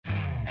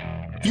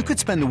You could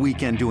spend the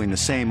weekend doing the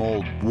same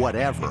old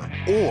whatever,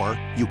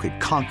 or you could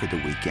conquer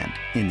the weekend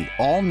in the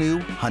all-new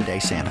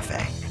Hyundai Santa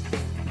Fe.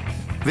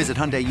 Visit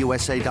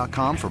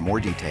HyundaiUSA.com for more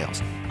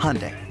details.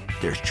 Hyundai,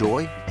 there's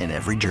joy in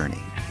every journey.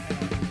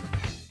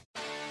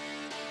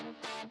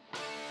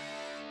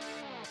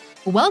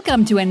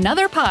 Welcome to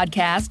another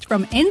podcast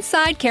from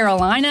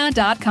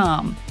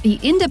InsideCarolina.com, the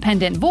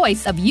independent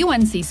voice of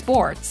UNC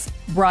Sports.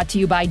 Brought to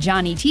you by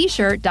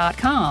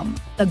JohnnyT-shirt.com,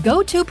 the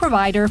go-to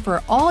provider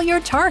for all your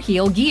Tar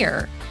Heel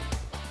gear.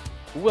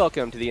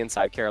 Welcome to the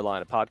Inside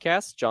Carolina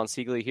podcast. John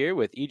Siegley here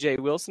with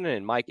EJ Wilson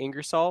and Mike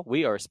Ingersoll.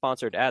 We are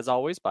sponsored, as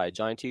always, by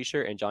Johnny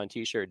T-shirt and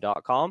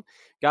JohnnyT-shirt.com.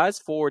 Guys,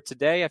 for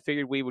today, I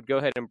figured we would go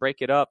ahead and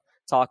break it up,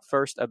 talk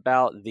first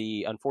about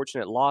the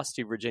unfortunate loss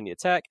to Virginia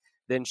Tech,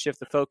 then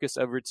shift the focus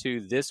over to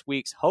this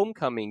week's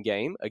homecoming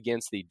game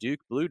against the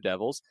Duke Blue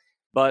Devils.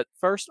 But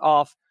first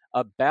off,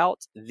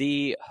 about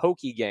the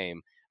Hokie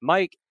game.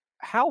 Mike,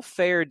 how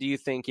fair do you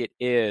think it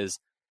is,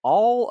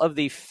 all of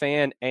the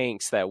fan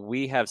angst that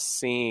we have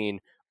seen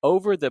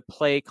over the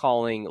play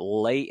calling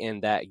late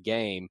in that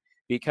game?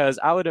 Because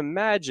I would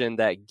imagine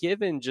that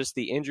given just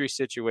the injury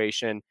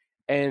situation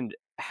and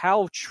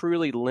how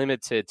truly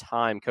limited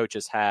time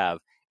coaches have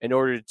in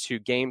order to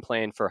game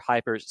plan for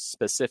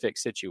hyper-specific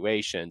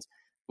situations,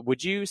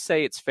 would you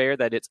say it's fair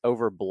that it's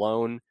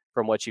overblown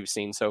from what you've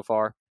seen so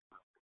far?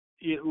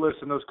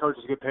 Listen, those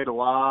coaches get paid a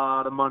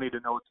lot of money to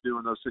know what to do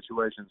in those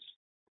situations.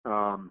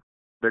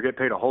 They get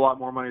paid a whole lot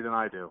more money than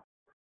I do.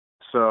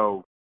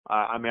 So,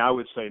 I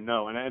would say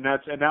no, and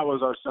that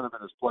was our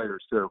sentiment as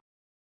players too.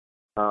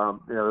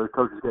 The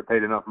coaches get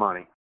paid enough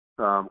money.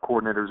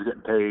 Coordinators are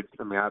getting paid.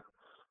 I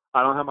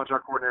don't know how much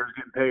our coordinators are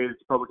getting paid.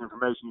 It's public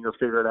information. You'll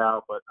figure it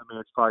out. But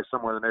it's probably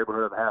somewhere in the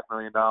neighborhood of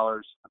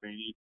 $500,000.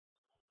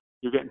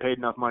 You're getting paid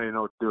enough money to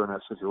know what to do in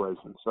that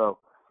situation. So.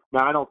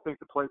 Now, I don't think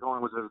the play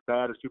calling was as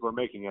bad as people are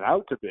making it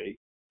out to be.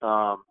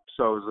 So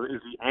is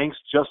the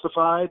angst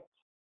justified?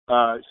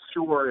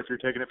 Sure, if you're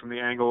taking it from the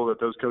angle that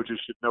those coaches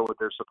should know what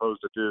they're supposed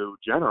to do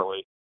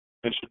generally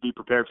and should be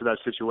prepared for that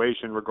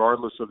situation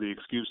regardless of the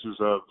excuses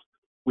of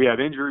we have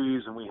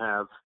injuries and we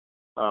have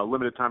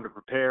limited time to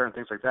prepare and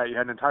things like that. You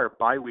had an entire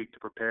bye week to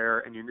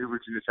prepare, and you knew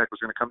Virginia Tech was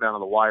going to come down to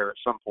the wire at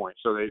some point.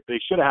 So they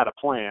should have had a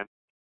plan.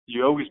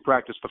 You always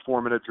practice the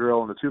 4-minute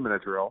drill and the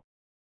 2-minute drill.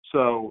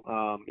 So,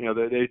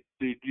 they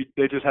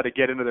just had to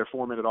get into their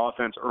 4-minute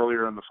offense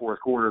earlier in the fourth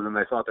quarter than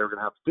they thought they were going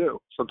to have to do.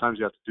 Sometimes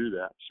you have to do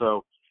that.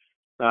 So,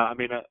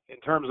 in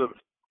terms of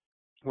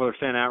whether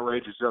fan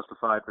outrage is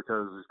justified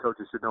because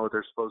coaches should know what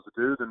they're supposed to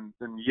do,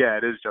 then yeah,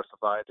 it is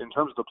justified. In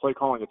terms of the play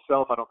calling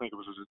itself, I don't think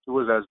it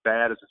was as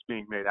bad as it's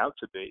being made out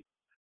to be.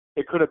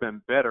 It could have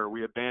been better.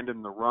 We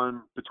abandoned the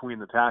run between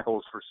the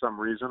tackles for some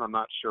reason. I'm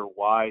not sure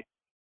why.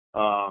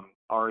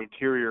 Our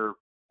interior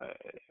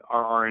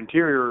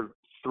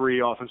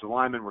 3 offensive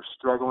linemen were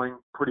struggling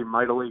pretty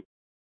mightily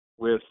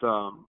with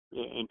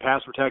in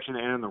pass protection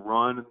and in the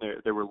run.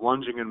 They were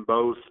lunging in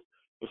both.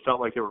 It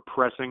felt like they were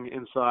pressing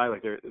inside,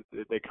 like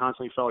they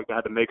constantly felt like they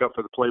had to make up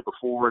for the play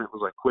before, and it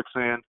was like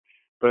quicksand.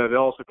 But it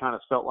also kind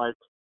of felt like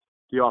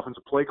the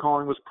offensive play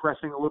calling was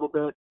pressing a little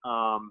bit.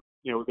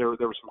 There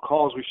were some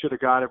calls we should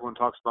have got. Everyone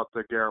talks about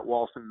the Garrett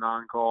Walston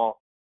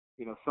non-call.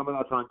 Some of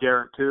that's on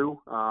Garrett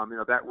too.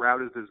 That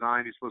route is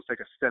designed. He's supposed to take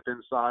a step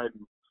inside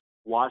and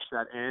watch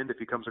that end if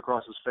he comes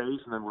across his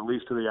face and then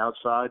release to the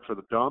outside for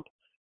the dump.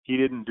 He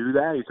didn't do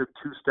that. He took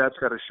 2 steps,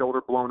 got his shoulder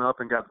blown up,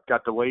 and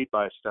got delayed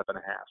by a step and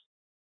a half.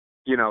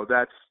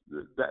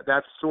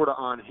 That's sort of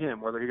on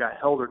him. Whether he got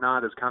held or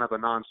not is kind of a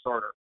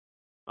non-starter.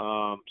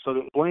 So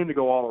the blame to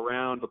go all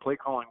around. The play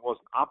calling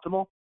wasn't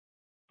optimal.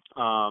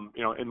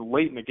 And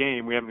late in the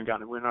game,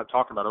 we're not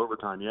talking about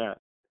overtime yet.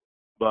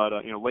 But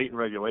late in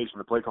regulation,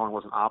 the play calling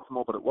wasn't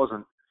optimal, but it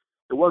wasn't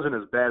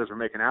as bad as we're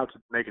making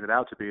it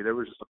out to be. There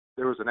was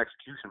an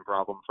execution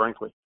problem,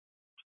 frankly.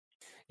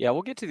 Yeah,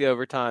 we'll get to the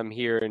overtime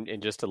here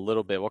in just a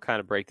little bit. We'll kind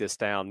of break this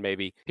down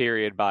maybe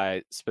period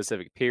by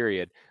specific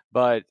period.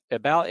 But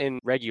about in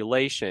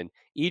regulation,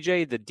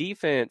 EJ, the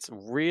defense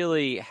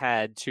really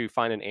had to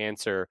find an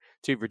answer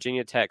to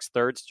Virginia Tech's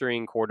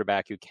third-string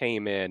quarterback who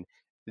came in.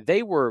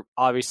 They were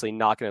obviously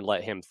not going to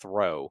let him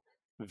throw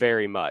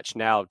very much.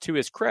 Now, to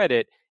his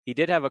credit, he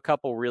did have a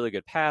couple really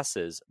good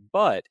passes,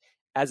 but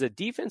as a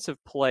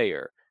defensive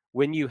player,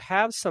 when you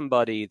have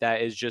somebody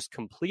that is just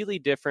completely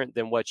different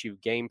than what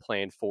you've game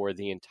planned for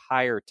the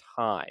entire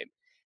time,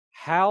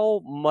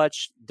 how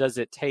much does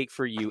it take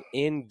for you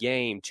in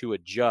game to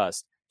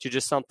adjust to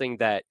just something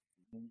that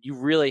you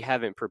really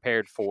haven't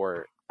prepared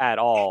for at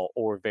all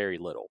or very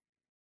little?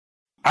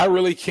 I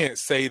really can't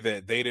say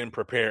that they didn't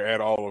prepare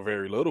at all or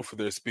very little for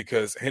this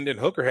because Hendon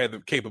Hooker had the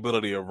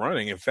capability of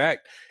running. In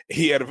fact,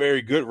 he had a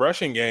very good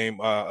rushing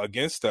game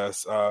against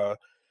us.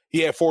 He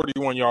had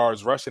 41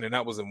 yards rushing, and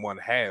that was in one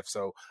half.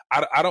 So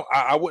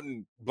I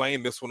wouldn't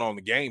blame this one on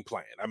the game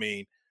plan. I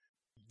mean,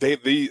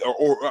 let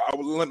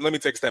me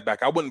take a step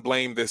back. I wouldn't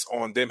blame this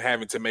on them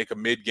having to make a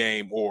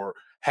mid-game or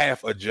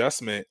half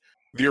adjustment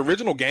the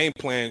original game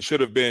plan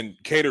should have been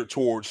catered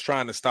towards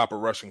trying to stop a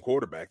rushing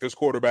quarterback. This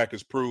quarterback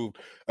has proved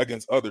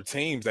against other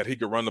teams that he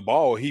could run the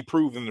ball. He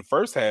proved in the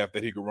first half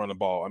that he could run the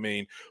ball. I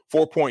mean,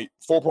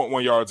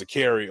 4.1 yards a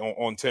carry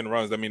on 10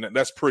 runs. I mean,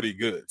 that's pretty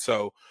good.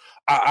 So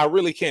I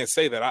really can't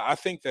say that. I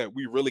think that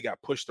we really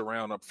got pushed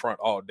around up front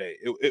all day.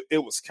 It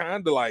was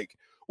kind of like,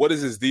 what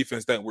is this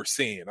defense that we're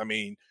seeing? I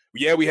mean,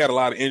 yeah, we had a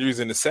lot of injuries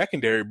in the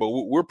secondary, but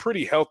we're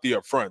pretty healthy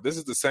up front. This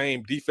is the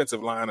same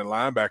defensive line and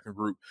linebacker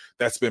group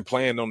that's been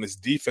playing on this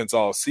defense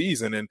all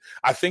season. And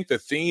I think the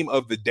theme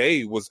of the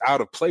day was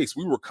out of place.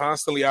 We were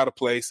constantly out of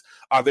place.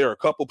 There are a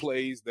couple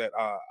plays that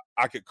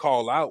I could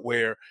call out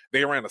where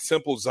they ran a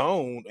simple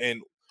zone,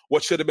 and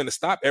what should have been a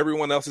stop,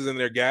 everyone else is in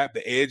their gap.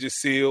 The edge is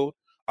sealed.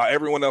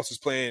 Everyone else is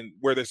playing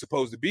where they're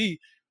supposed to be.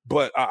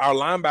 But our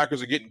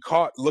linebackers are getting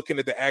caught looking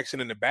at the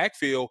action in the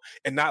backfield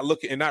and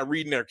not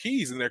reading their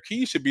keys. And their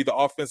keys should be the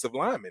offensive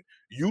lineman.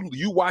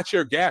 You watch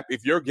your gap.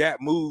 If your gap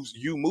moves,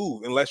 you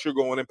move, unless you're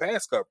going in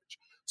pass coverage.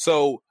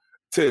 So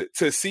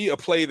to see a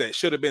play that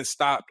should have been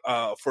stopped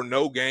for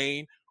no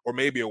gain, or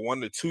maybe a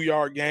 1 to 2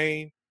 yard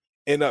gain,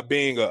 end up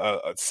being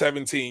a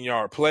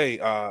 17-yard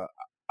play,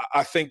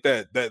 I think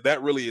that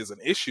really is an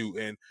issue.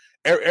 And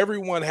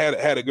everyone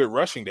had a good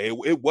rushing day.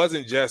 It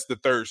wasn't just the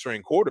third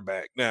string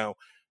quarterback. Now,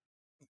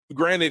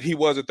 granted, he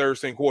was a third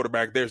string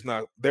quarterback.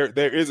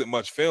 There isn't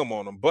much film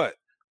on him, but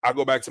I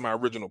go back to my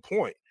original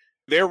point.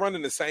 They're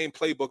running the same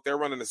playbook. They're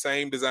running the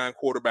same design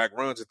quarterback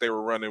runs that they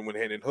were running when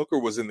Hendon Hooker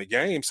was in the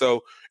game.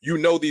 So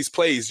these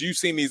plays. You've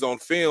seen these on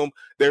film.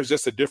 There's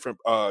just a different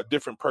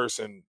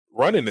person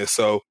running this.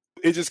 So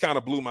it just kind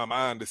of blew my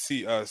mind to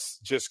see us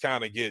just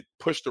kind of get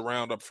pushed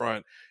around up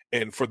front,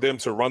 and for them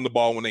to run the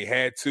ball when they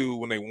had to,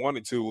 when they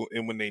wanted to,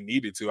 and when they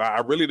needed to. I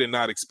really did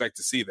not expect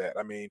to see that.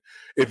 I mean,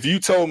 if you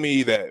told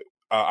me that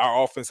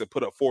our offense had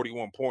put up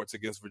 41 points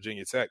against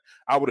Virginia Tech,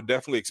 I would have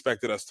definitely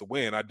expected us to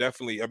win.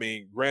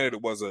 Granted,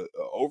 it was a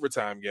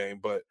overtime game,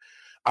 but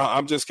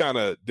I'm just kind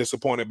of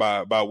disappointed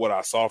by what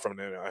I saw from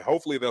them.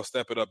 Hopefully they'll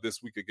step it up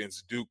this week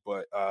against Duke,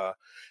 but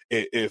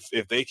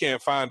if they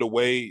can't find a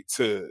way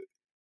to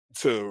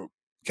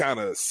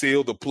kind of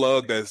seal the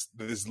plug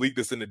this leak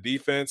that's in the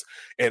defense,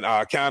 and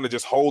kind of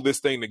just hold this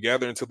thing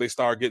together until they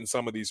start getting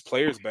some of these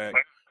players back,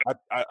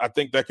 I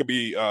think that could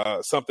be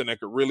something that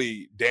could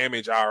really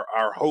damage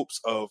our hopes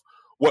of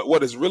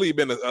what has really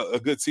been a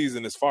good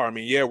season this far. I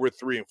mean, yeah, we're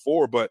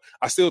 3-4, but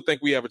I still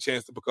think we have a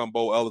chance to become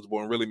bowl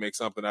eligible and really make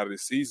something out of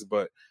this season.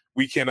 But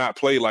we cannot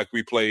play like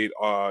we played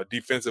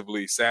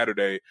defensively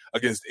Saturday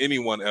against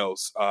anyone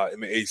else in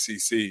the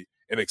ACC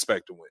and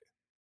expect to win.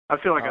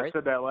 I feel like I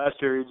said that last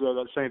year,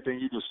 that same thing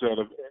you just said.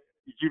 If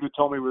you'd have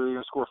told me we were going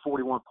to score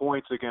 41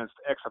 points against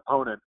X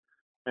opponent,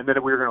 and then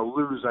if we were going to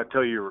lose, I'd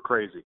tell you were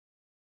crazy.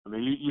 I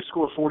mean, you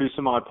score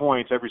 40-some-odd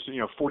points,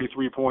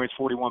 43 points,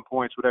 41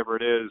 points, whatever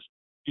it is.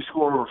 You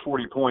score over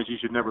 40 points, you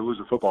should never lose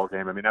a football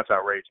game. I mean, that's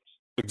outrageous.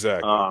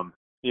 Exactly.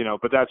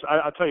 But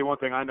I'll tell you one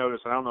thing I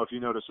noticed, and I don't know if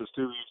you noticed this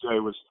too,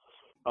 EJ, was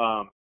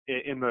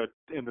in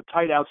the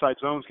tight outside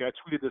zones. I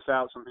tweeted this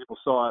out, some people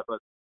saw it, but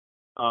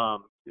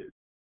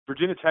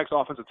Virginia Tech's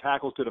offensive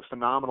tackles did a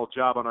phenomenal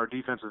job on our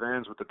defensive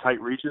ends with the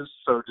tight reaches.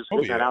 So just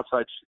hitting that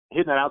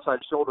outside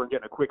shoulder and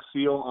getting a quick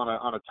seal on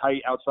a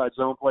tight outside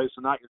zone play.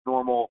 So not your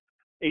normal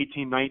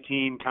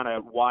 18-19 kind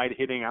of wide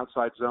hitting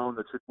outside zone.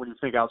 When you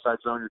think outside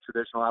zone, your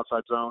traditional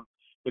outside zone,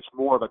 it's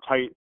more of a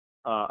tight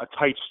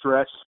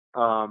stretch.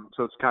 So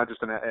it's kind of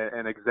just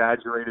an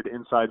exaggerated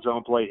inside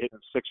zone play, hitting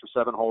 6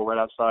 or 7 hole right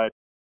outside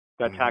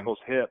that tackle's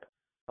hip.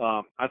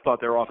 I thought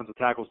their offensive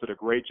tackles did a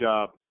great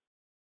job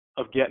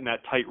of getting that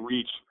tight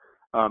reach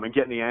and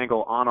getting the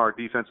angle on our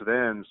defensive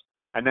ends.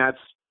 And that's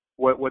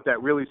what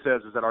that really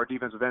says, is that our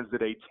defensive ends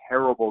did a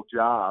terrible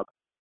job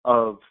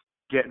of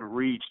getting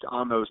reached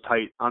on those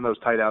tight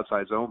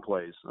outside zone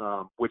plays,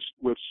 which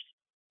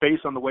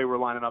based on the way we're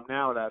lining up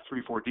now, that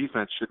 3-4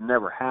 defense should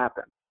never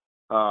happen.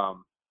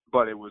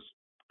 But it was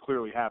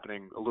clearly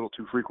happening a little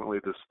too frequently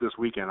this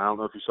weekend. I don't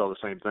know if you saw the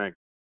same thing.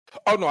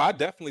 Oh, no, I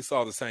definitely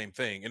saw the same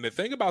thing. And the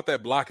thing about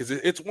that block is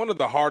it's one of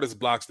the hardest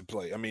blocks to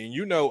play. I mean,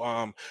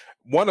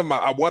 one of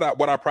my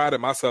what I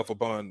prided myself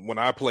upon when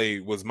I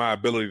played was my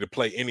ability to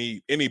play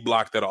any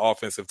block that an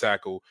offensive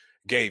tackle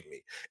gave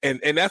me.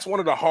 And that's one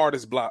of the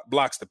hardest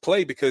blocks to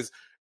play, because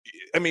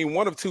I mean,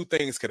 one of two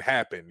things could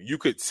happen. You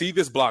could see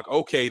this block,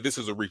 okay, this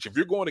is a reach. If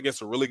you're going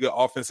against a really good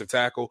offensive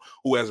tackle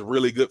who has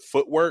really good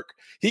footwork,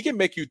 he can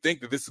make you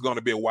think that this is going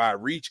to be a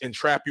wide reach and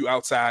trap you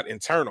outside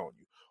and turn on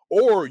you.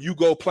 Or you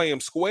go play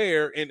him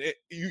square, and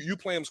you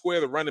play him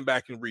square, the running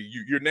back can read.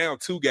 You're now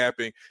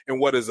two-gapping in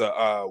what is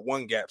a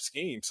one-gap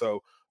scheme.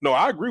 So, no,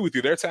 I agree with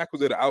you. Their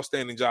tackles did an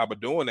outstanding job of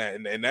doing that.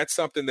 And that's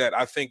something that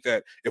I think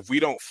that if we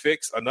don't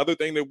fix, another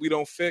thing that we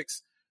don't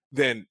fix,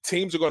 then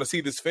teams are going to see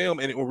this film,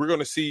 and we're going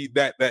to see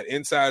that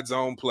inside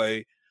zone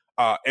play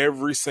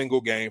every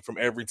single game from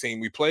every team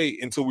we play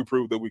until we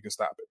prove that we can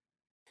stop it.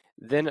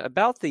 Then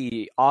about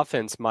the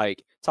offense,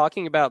 Mike,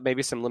 talking about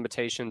maybe some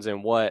limitations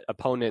and what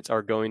opponents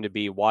are going to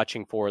be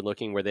watching for,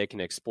 looking where they can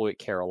exploit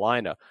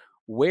Carolina.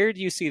 Where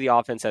do you see the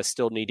offense as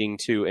still needing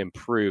to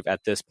improve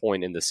at this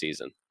point in the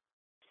season?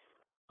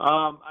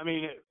 I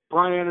mean,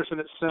 Brian Anderson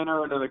at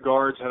center, and then the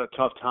guards had a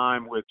tough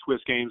time with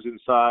twist games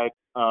inside.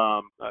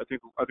 I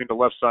think the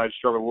left side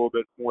struggled a little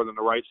bit more than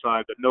the right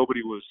side, but nobody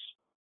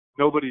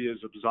is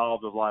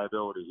absolved of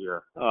liability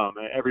here.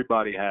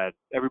 Everybody had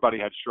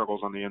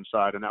struggles on the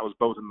inside, and that was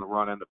both in the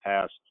run and the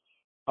pass.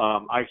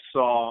 I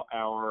saw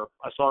our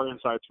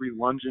inside three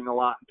lunging a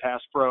lot in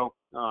pass pro,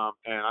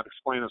 and I've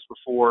explained this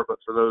before, but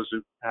for those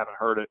who haven't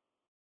heard it,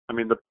 I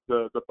mean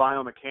the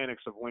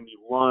biomechanics of when you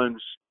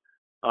lunge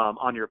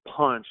on your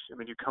punch. I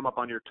mean, you come up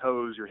on your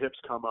toes, your hips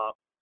come up,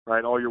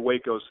 right? All your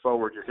weight goes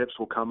forward, your hips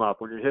will come up.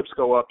 When your hips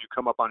go up, you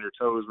come up on your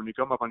toes. When you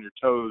come up on your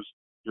toes,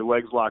 your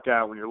legs lock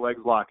out. When your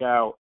legs lock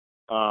out,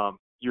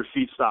 your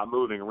feet stop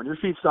moving. And when your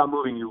feet stop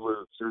moving, you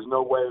lose. There's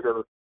no way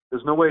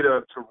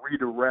to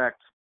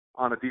redirect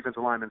on a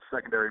defensive lineman's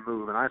secondary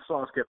move. And I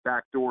saw us get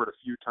backdoored a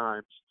few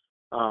times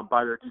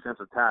by their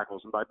defensive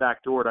tackles. And by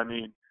backdoored, I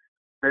mean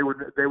they would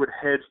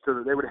hedge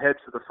to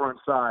the front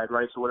side,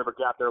 right? So whatever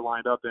gap they're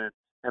lined up in,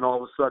 and all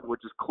of a sudden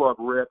would just club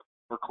rip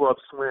or club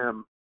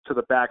swim to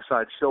the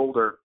backside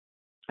shoulder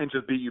and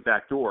just beat you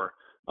backdoor.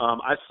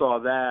 I saw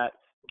that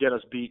get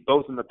us beat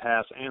both in the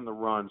pass and the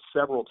run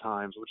several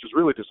times, which is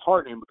really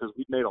disheartening because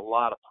we've made a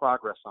lot of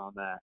progress on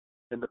that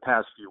in the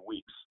past few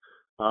weeks.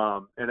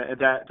 And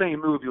that same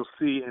move you'll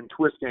see in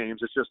twist games.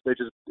 It's just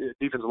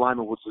defensive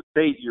linemen will just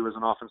bait you as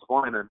an offensive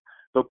lineman.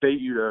 They'll bait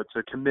you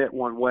to commit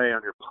one way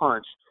on your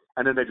punch,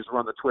 and then they just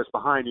run the twist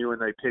behind you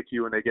and they pick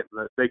you and they get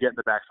in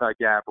the backside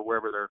gap or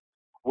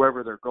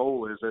wherever their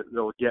goal is,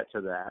 they'll get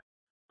to that.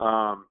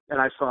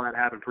 And I saw that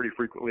happen pretty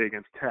frequently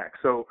against Tech.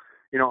 So,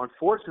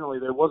 unfortunately,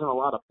 there wasn't a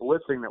lot of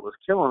blitzing that was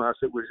killing us.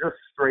 It was just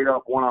straight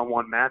up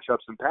one-on-one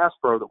matchups in pass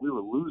pro that we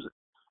were losing.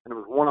 And it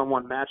was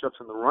one-on-one matchups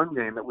in the run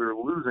game that we were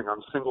losing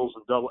on singles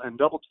and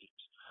double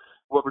teams.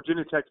 What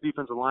Virginia Tech's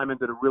defensive linemen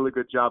did a really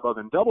good job of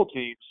in double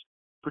teams,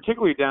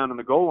 particularly down in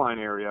the goal line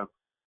area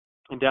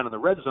and down in the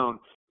red zone,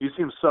 you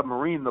see them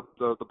submarine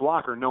the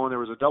blocker knowing there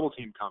was a double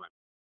team coming.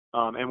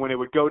 And when it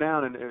would go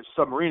down and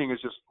submarining is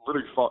just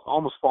literally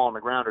almost fall on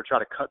the ground or try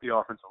to cut the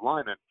offensive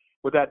lineman.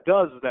 What that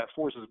does is that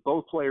forces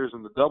both players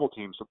in the double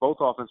team, so both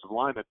offensive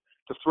linemen,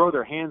 to throw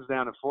their hands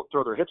down and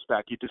throw their hips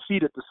back. You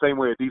defeat it the same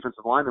way a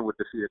defensive lineman would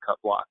defeat a cut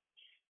block.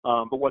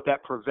 But what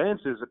that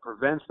prevents is it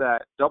prevents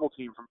that double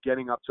team from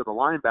getting up to the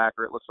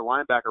linebacker. It lets the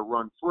linebacker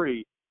run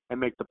free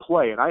and make the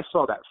play. And I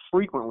saw that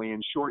frequently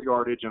in short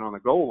yardage and on the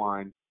goal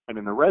line and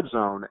in the red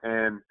zone.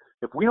 And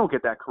if we don't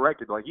get that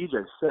corrected, like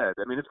EJ said,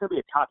 I mean, it's going to be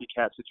a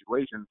copycat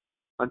situation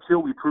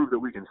until we prove that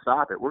we can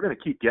stop it. We're going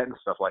to keep getting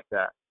stuff like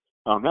that.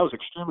 That was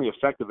extremely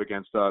effective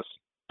against us,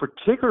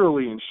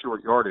 particularly in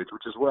short yardage,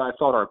 which is where I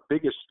thought our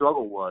biggest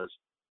struggle was.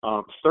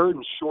 Third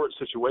and short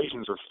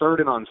situations or third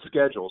and on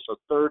schedule, so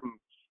third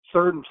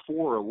and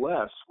 4 or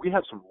less, we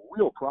had some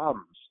real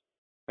problems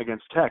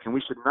against Tech, and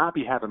we should not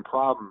be having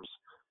problems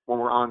when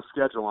we're on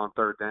schedule on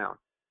third down.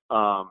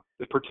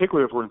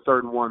 Particularly if we're in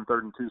 3rd and 1,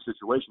 3rd and 2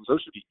 situations.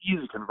 Those should be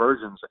easy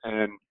conversions,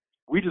 and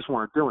we just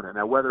weren't doing it.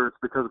 Now, whether it's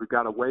because we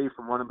got away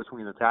from running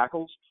between the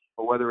tackles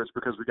or whether it's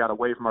because we got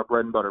away from our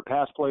bread and butter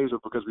pass plays or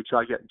because we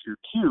tried getting too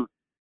cute,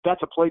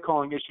 that's a play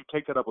calling issue.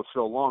 Take that up with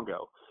Phil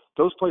Longo.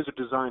 Those plays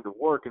are designed to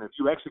work, and if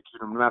you execute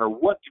them, no matter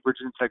what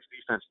Virginia Tech's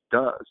defense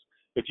does,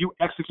 if you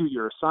execute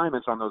your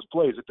assignments on those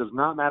plays, it does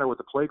not matter what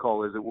the play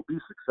call is, it will be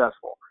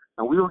successful.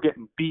 And we were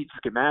getting beat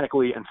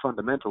schematically and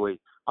fundamentally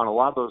on a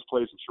lot of those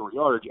plays in short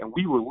yardage, and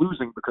we were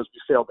losing because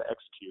we failed to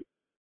execute.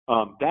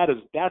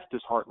 That's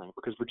disheartening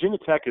because Virginia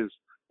Tech is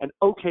an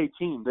okay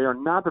team. They are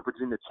not the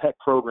Virginia Tech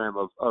program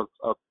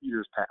of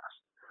years past.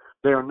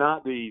 They are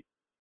not the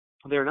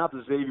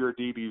Xavier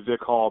Debe,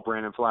 Vic Hall,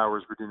 Brandon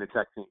Flowers Virginia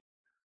Tech team.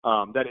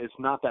 That is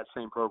not that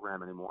same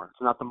program anymore.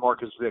 It's not the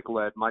Marcus Vick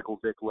led, Michael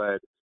Vick led,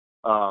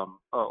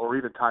 or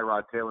even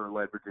Tyrod Taylor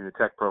led Virginia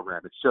Tech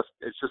program. It's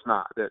just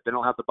not. They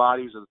don't have the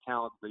bodies or the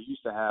talent that they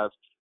used to have.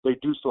 They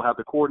do still have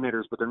the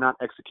coordinators, but they're not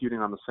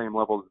executing on the same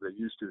level as they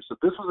used to. So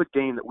this was a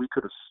game that we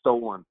could have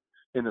stolen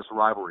in this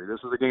rivalry.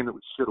 This was a game that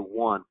we should have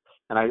won.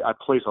 And I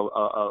place a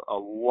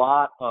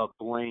lot of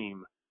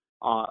blame.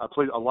 I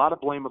place a lot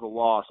of blame of the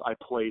loss. I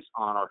place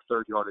on our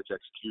third yardage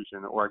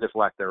execution, or I guess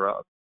lack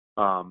thereof,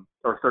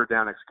 or third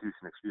down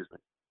execution. Excuse me.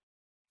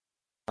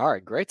 All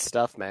right, great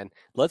stuff, man.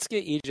 Let's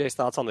get EJ's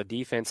thoughts on the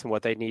defense and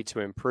what they need to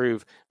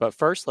improve. But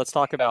first, let's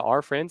talk about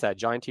our friends at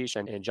Giant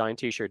T-Shirt and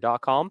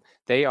GiantT-Shirt.com.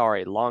 They are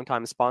a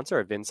longtime sponsor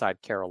of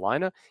Inside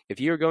Carolina. If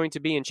you're going to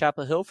be in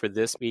Chapel Hill for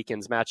this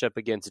weekend's matchup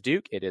against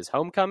Duke, it is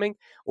homecoming,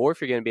 or if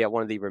you're going to be at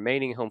one of the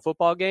remaining home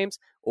football games,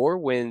 or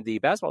when the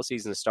basketball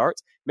season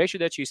starts, make sure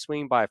that you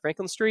swing by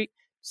Franklin Street.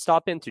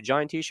 Stop into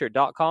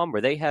GiantT-Shirt.com, where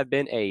they have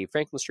been a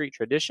Franklin Street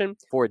tradition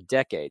for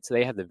decades.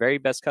 They have the very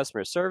best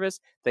customer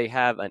service. They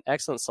have an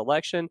excellent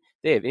selection.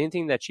 They have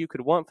anything that you could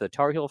want for the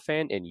Tar Heel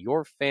fan in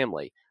your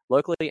family,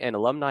 locally and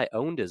alumni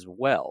owned as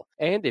well.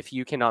 And if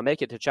you cannot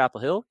make it to Chapel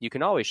Hill, you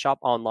can always shop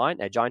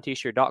online at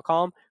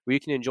GiantT-Shirt.com, where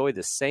you can enjoy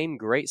the same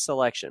great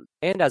selection.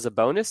 And as a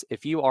bonus,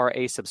 if you are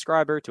a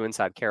subscriber to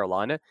Inside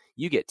Carolina,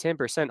 you get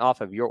 10%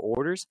 off of your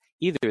orders,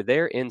 either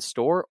there in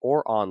store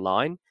or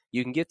online.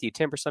 you can get the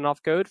 10%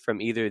 off code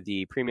from either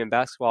the Premium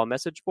Basketball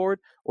Message Board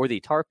or the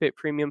Tar Pit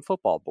Premium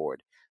Football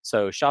Board.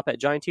 So shop at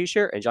Giant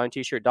T-Shirt and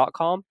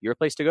GiantT-shirt.com, your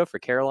place to go for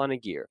Carolina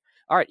gear.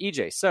 All right,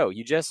 EJ, so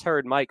you just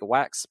heard Mike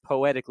wax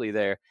poetically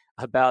there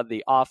about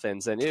the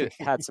offense, and it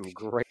had some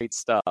great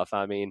stuff.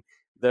 I mean,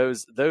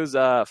 those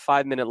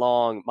 5-minute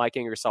long Mike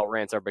Ingersoll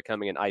rants are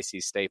becoming an icy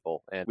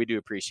staple, and we do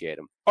appreciate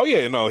them. Oh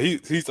yeah, no,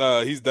 he's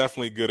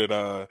definitely good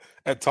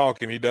at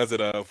talking. He does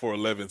it for a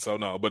living. So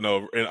no,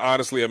 and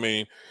honestly, I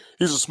mean,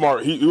 he was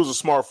a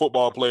smart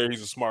football player.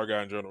 He's a smart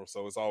guy in general.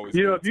 So it's always if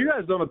you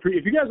guys don't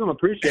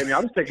appreciate me,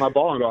 I'll just take my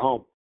ball and go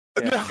home.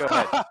 Yeah, go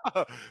ahead.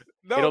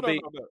 No.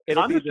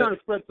 I'm just trying to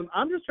spread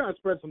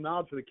some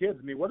knowledge for the kids.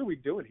 I mean, what are we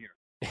doing here?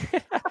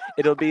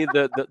 It'll be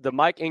the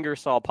Mike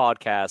Ingersoll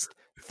podcast,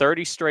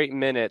 30 straight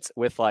minutes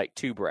with like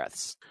 2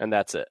 breaths, and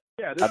that's it.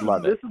 Yeah, this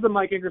is the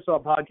Mike Ingersoll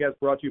podcast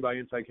brought to you by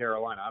Inside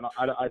Carolina.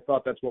 I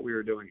thought that's what we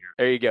were doing here.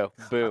 There you go.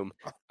 Boom.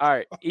 All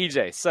right,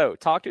 EJ, so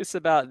talk to us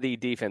about the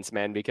defense,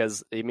 man,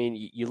 because, I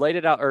mean, you laid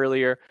it out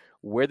earlier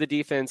where the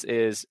defense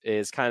is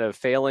kind of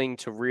failing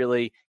to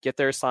really get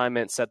their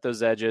assignment, set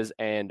those edges,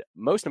 and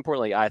most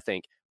importantly, I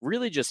think,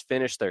 really just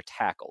finish their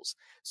tackles.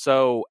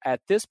 So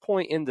at this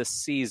point in the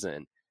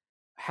season,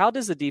 how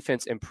does the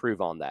defense improve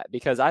on that?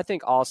 Because I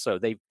think also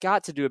they've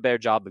got to do a better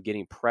job of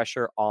getting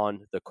pressure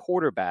on the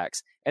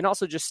quarterbacks and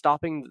also just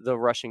stopping the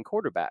rushing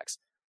quarterbacks.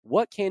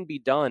 What can be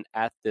done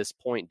at this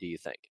point, do you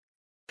think?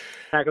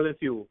 Tackle and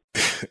fuel.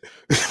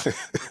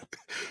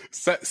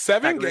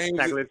 7 games.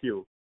 Tackle and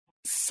fuel.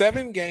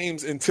 7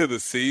 games into the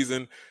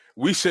season,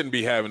 we shouldn't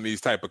be having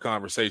these type of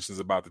conversations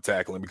about the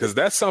tackling, because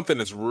that's something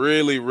that's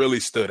really,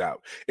 really stood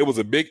out. It was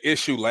a big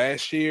issue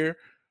last year.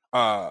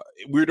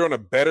 We're doing a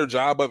better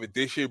job of it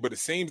this year, but it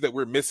seems that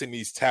we're missing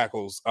these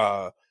tackles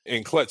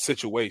in clutch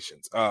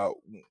situations. There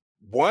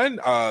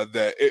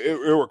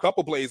were a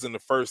couple plays in the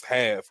first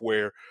half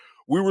where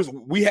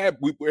we had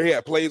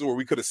plays where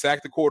we could have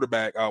sacked the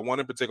quarterback. One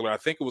in particular, I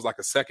think it was like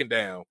a second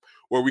down,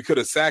 where we could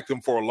have sacked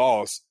him for a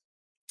loss,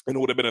 and it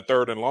would have been a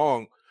 3rd and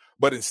long.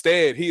 But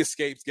instead, he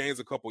escapes,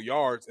 gains a couple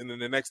yards, and then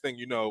the next thing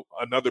you know,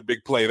 another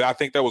big play. I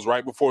think that was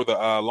right before the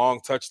long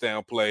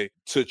touchdown play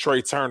to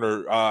Trey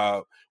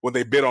Turner when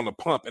they bid on the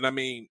pump. And I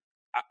mean,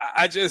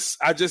 I just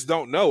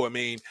don't know. I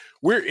mean,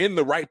 we're in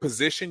the right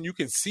position. You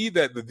can see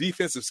that the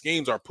defensive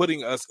schemes are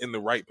putting us in the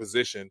right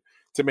position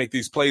to make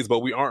these plays, but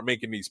we aren't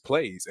making these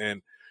plays.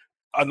 And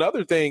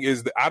another thing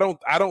is that I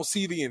don't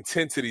see the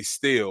intensity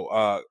still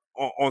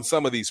on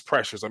some of these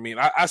pressures. I mean,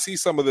 I see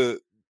some of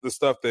the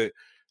stuff that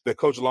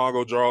Coach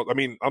Longo draws.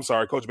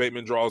 Coach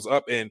Bateman draws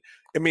up. And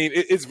I mean,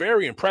 it's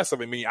very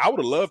impressive. I mean, I would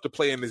have loved to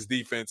play in this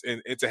defense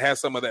and to have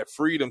some of that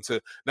freedom to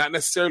not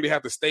necessarily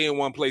have to stay in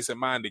one place and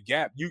mind the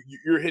gap.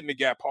 You're hitting the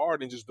gap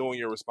hard and just doing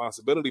your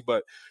responsibility.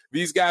 But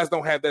these guys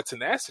don't have that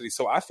tenacity.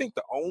 So I think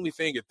the only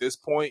thing at this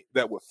point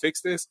that would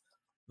fix this,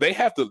 they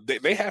have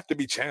to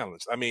be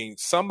challenged. I mean,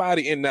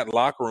 somebody in that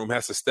locker room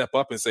has to step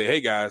up and say, hey,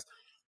 guys,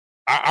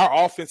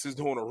 our offense is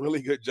doing a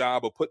really good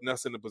job of putting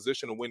us in the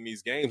position to win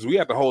these games. We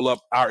have to hold up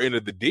our end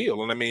of the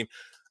deal. And I mean,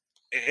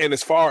 and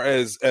as far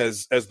as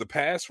the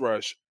pass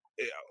rush,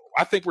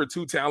 I think we're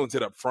too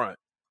talented up front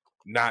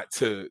not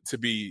to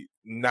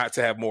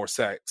have more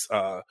sacks.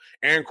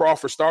 Aaron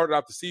Crawford started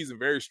out the season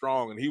very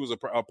strong, and he was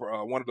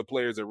one of the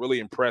players that really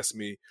impressed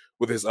me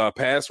with his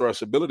pass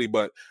rush ability.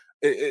 But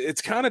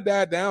it's kind of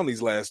died down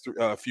these last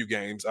few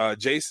games.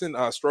 Jason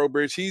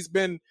Strowbridge, he's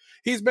been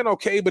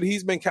okay, but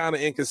he's been kind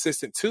of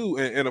inconsistent too.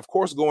 And of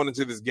course, going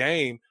into this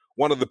game,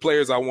 one of the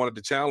players I wanted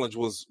to challenge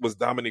was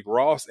Dominique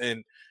Ross.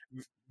 And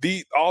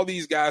all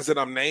these guys that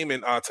I'm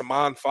naming,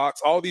 Tamon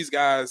Fox, all these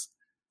guys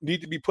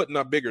need to be putting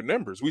up bigger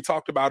numbers. We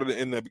talked about it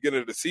in the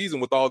beginning of the season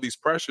with all these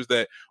pressures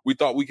that we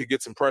thought we could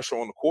get some pressure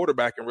on the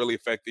quarterback and really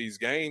affect these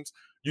games.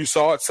 You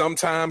saw it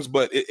sometimes,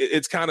 but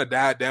it's kind of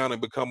died down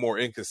and become more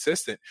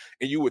inconsistent.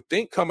 And you would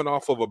think coming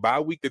off of a bye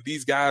week that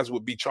these guys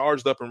would be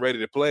charged up and ready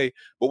to play.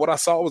 But what I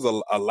saw was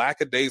a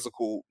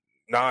lackadaisical,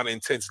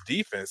 non-intense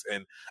defense.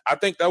 And I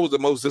think that was the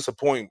most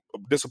disappointing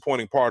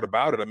part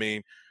about it. I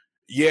mean,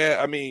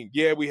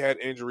 we had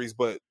injuries,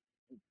 but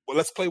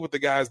let's play with the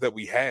guys that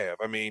we have.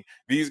 I mean,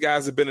 these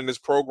guys have been in this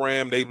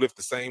program. They lift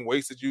the same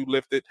weights that you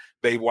lifted.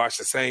 They watch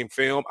the same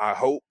film. I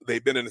hope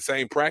they've been in the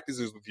same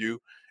practices with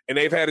you, and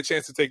they've had a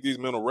chance to take these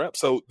mental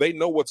reps. So they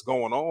know what's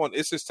going on.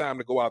 It's just time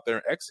to go out there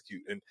and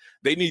execute, and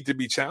they need to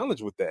be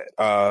challenged with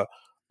that.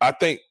 I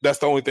think that's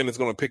the only thing that's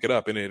going to pick it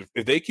up. And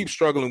if they keep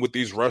struggling with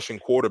these rushing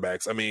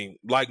quarterbacks, I mean,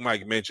 like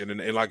Mike mentioned,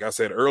 and like I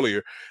said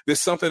earlier,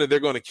 there's something that they're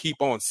going to keep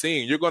on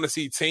seeing. You're going to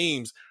see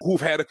teams who've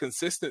had a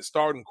consistent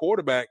starting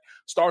quarterback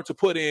start to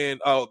put in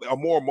a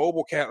more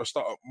mobile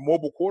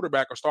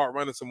quarterback or start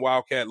running some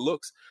wildcat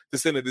looks to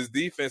send to this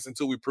defense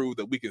until we prove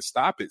that we can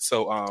stop it.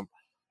 So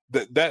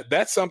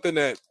that's something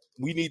that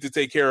we need to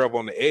take care of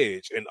on the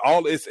edge. And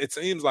it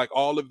seems like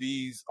all of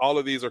these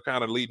are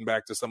kind of leading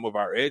back to some of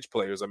our edge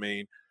players. I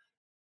mean,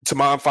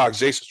 Tamon Fox,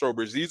 Jason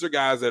Strowbridge, these are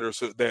guys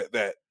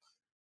that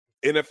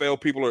NFL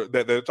people are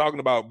that they're talking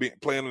about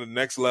playing on the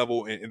next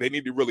level, and they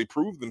need to really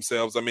prove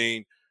themselves. I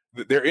mean,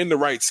 they're in the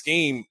right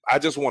scheme. I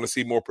just want to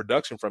see more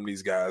production from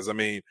these guys. I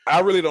mean, I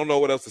really don't know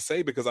what else to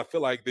say because I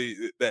feel like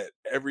that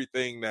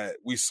everything that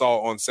we saw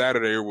on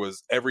Saturday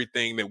was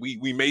everything that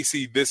we may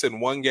see this in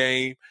one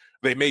game.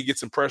 They may get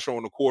some pressure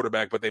on the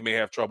quarterback, but they may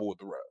have trouble with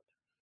the run.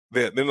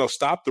 Then they'll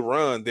stop the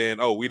run. Then,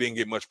 we didn't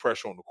get much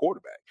pressure on the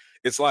quarterback.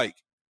 It's like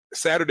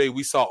Saturday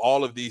we saw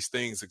all of these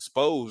things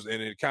exposed,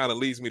 and it kind of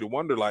leads me to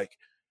wonder, like,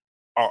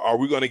 are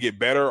we going to get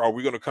better? Are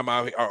we going to come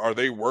out? Are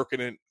they working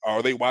in?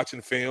 Are they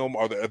watching film?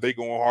 Are they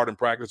going hard in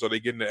practice? Are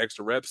they getting the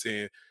extra reps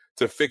in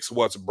to fix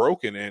what's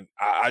broken? And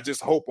I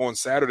just hope on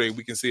Saturday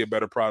we can see a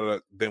better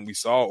product than we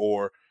saw,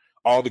 or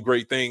all the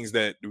great things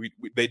that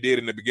they did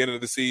in the beginning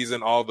of the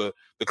season, all the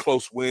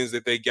close wins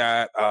that they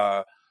got,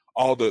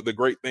 all the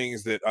great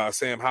things that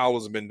Sam Howell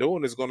has been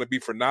doing is going to be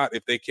for naught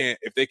if they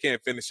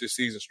can't finish this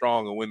season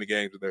strong and win the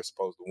games that they're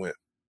supposed to win.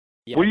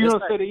 Yeah, what are you going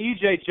to say to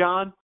EJ,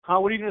 John? Huh?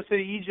 What are you going to say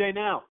to EJ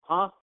now?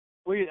 Huh?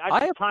 I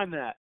just timed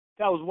that.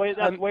 That's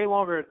way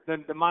longer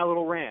than my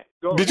little rant.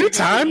 Did you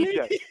time me?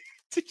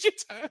 Did you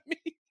time me?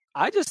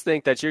 I just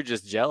think that you're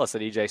just jealous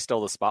that EJ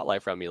stole the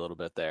spotlight from you a little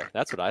bit there.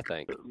 That's what I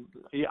think.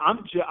 Yeah,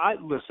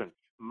 listen.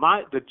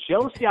 The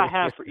jealousy I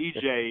have for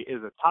EJ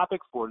is a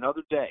topic for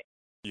another day.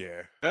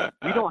 Yeah.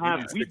 We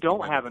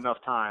don't have enough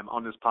time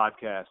on this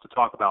podcast to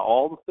talk about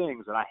all the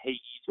things that I hate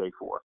EJ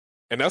for.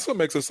 And that's what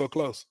makes us so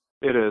close.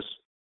 It is.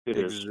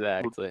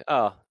 Exactly.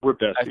 We're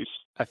besties.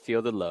 I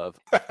feel the love.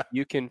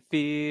 You can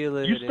feel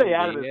it. You stay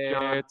out of this,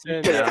 John.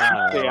 You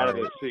stay out of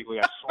this,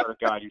 Seagley. I swear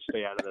to God, you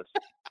stay out of this.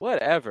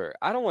 Whatever.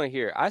 I don't want to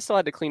hear it. I still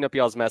had to clean up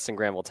y'all's mess in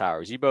Granville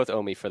Towers. You both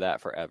owe me for that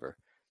forever.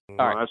 All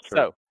right. That's true.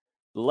 So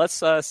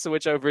let's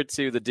switch over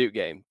to the Duke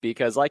game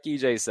because, like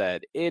EJ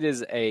said, it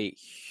is a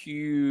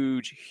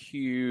huge,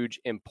 huge,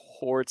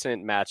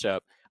 important matchup.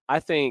 I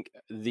think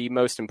the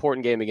most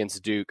important game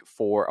against Duke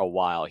for a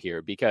while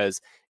here because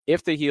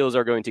if the Heels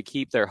are going to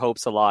keep their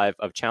hopes alive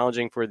of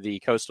challenging for the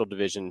Coastal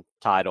Division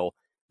title,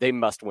 they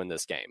must win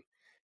this game.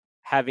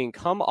 Having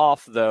come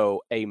off,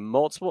 though, a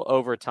multiple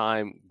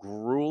overtime,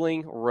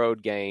 grueling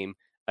road game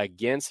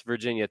against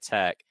Virginia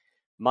Tech,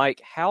 Mike,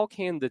 how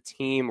can the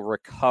team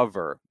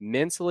recover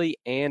mentally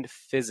and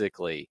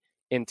physically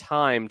in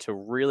time to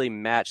really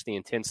match the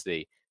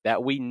intensity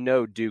that we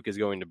know Duke is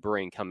going to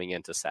bring coming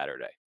into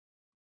Saturday?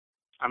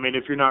 I mean,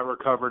 if you're not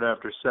recovered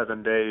after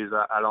 7 days,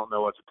 I don't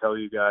know what to tell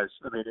you guys.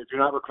 I mean, if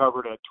you're not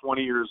recovered at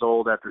 20 years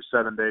old after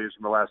 7 days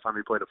from the last time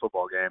you played a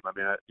football game, I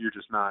mean, you're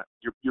just not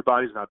 – your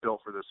body's not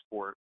built for this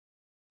sport.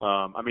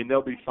 I mean,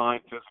 they'll be fine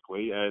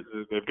physically.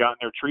 They've gotten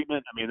their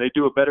treatment. I mean, they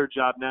do a better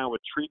job now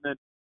with treatment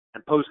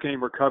and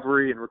post-game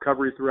recovery and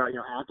recovery throughout,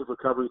 active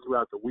recovery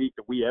throughout the week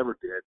than we ever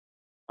did.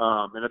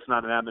 And it's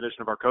not an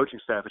admonition of our coaching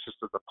staff. It's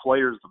just that the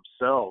players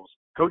themselves,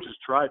 coaches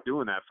tried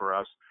doing that for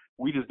us.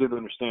 We just didn't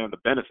understand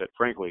the benefit,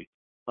 frankly.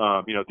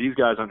 These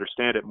guys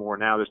understand it more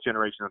now. This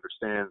generation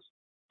understands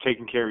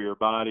taking care of your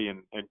body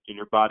and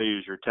your body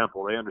is your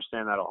temple. They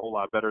understand that a whole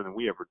lot better than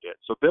we ever did.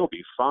 So they'll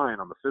be fine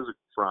on the physical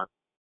front.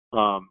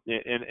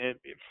 And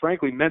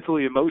frankly,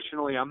 mentally,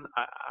 emotionally,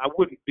 I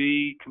wouldn't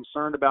be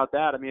concerned about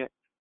that. I mean,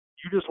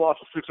 you just lost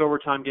a 6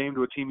 overtime game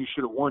to a team you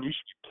should have won. You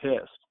should be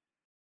pissed.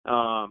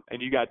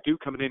 And you got Duke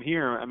coming in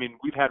here. I mean,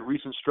 we've had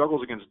recent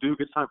struggles against Duke.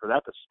 It's time for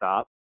that to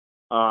stop.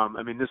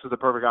 I mean, this is the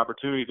perfect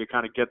opportunity to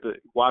kind of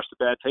wash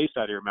the bad taste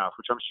out of your mouth,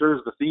 which I'm sure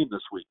is the theme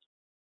this week.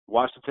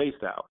 Wash the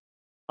taste out.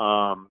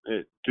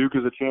 Duke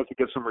is a chance to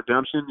get some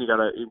redemption. You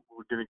gotta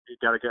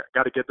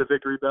get the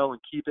victory bell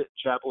and keep it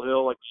in Chapel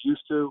Hill like we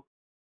used to.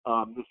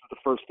 This is the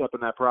first step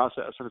in that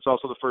process, and it's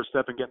also the first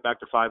step in getting back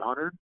to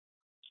 500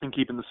 and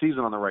keeping the season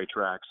on the right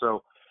track.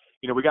 So,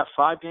 we got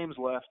 5 games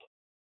left.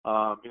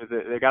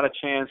 They got a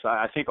chance.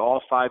 I think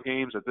all 5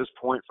 games at this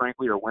point,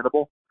 frankly, are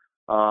winnable.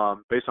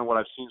 Based on what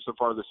I've seen so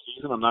far this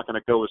season, I'm not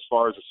going to go as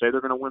far as to say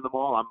they're going to win them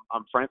all.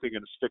 I'm frankly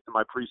going to stick to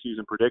my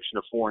preseason prediction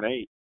of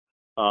 4-8.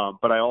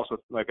 But I also,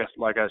 like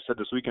I said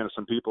this weekend to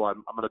some people,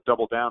 I'm going to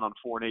double down on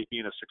 4-8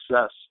 being a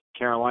success.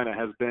 Carolina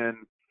has been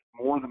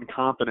more than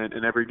competent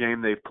in every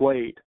game they've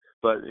played.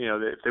 But,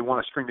 if they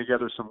want to string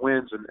together some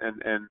wins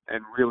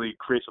and really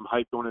create some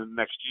hype going into the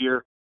next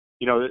year,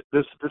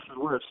 this is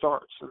where it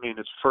starts. I mean,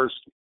 it's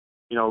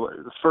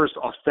the first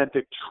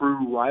authentic,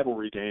 true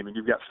rivalry game, and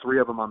you've got 3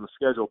 of them on the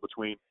schedule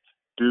between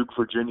Duke,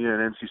 Virginia,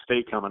 and NC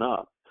State coming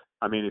up.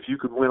 I mean, if you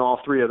could win all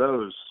 3 of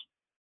those,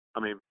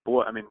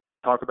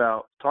 talk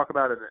about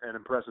an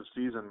impressive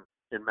season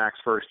in Mac's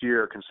first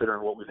year,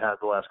 considering what we've had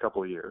the last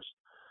couple of years.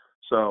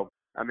 So,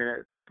 I mean,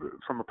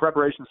 from a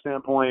preparation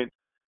standpoint,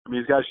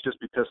 these guys should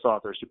just be pissed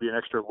off. There should be an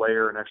extra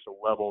layer, an extra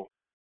level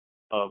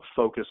of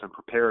focus and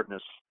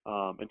preparedness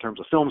in terms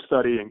of film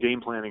study and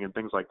game planning and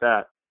things like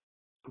that.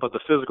 But the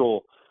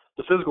physical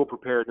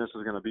preparedness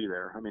is going to be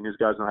there. I mean, these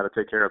guys know how to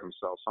take care of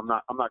themselves. So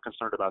I'm not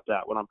concerned about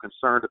that. What I'm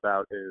concerned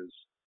about is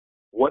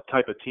what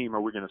type of team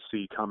are we going to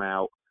see come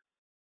out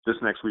this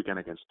next weekend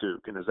against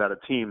Duke? And is that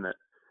a team that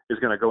is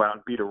going to go out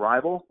and beat a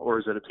rival, or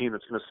is it a team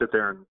that's going to sit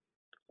there and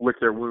lick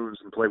their wounds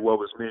and play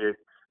woe is me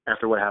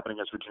after what happened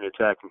against Virginia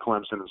Tech and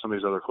Clemson and some of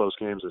these other close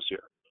games this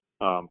year?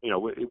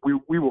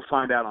 We will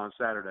find out on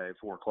Saturday at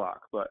 4:00.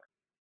 But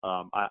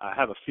I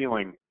have a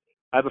feeling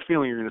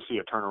you're going to see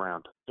a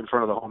turnaround in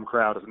front of the home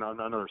crowd as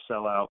another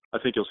sellout. I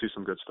think you'll see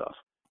some good stuff.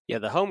 Yeah,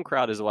 the home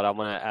crowd is what I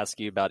want to ask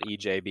you about,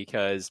 EJ,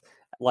 because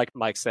like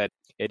Mike said,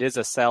 it is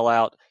a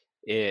sellout.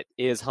 It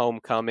is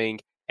homecoming.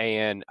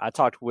 And I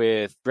talked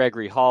with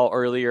Gregory Hall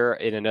earlier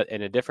in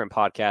a different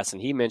podcast,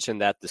 and he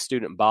mentioned that the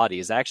student body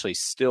is actually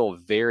still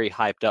very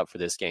hyped up for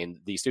this game.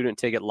 The student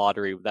ticket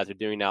lottery that they're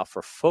doing now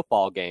for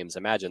football games,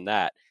 imagine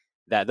that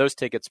those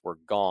tickets were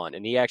gone.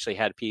 And he actually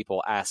had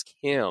people ask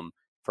him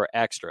for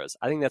extras.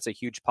 I think that's a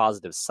huge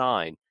positive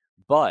sign.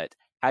 But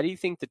how do you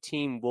think the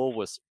team will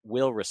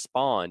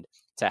respond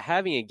to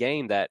having a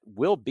game that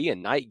will be a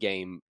night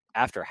game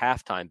after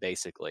halftime,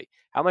 basically?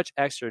 How much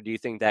extra do you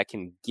think that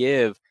can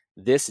give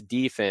this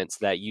defense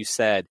that you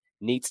said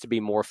needs to be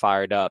more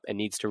fired up and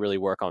needs to really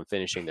work on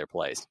finishing their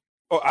plays?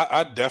 Oh,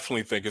 I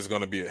definitely think it's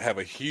going to have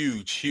a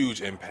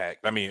huge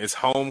impact. I mean, it's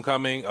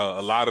homecoming.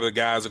 A lot of the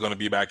guys are going to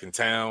be back in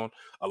town.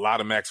 A lot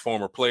of Mac's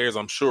former players,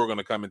 I'm sure, are going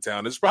to come in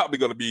town. It's probably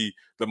going to be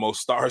the most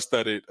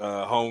star-studded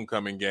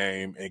homecoming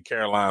game in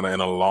Carolina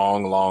in a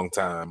long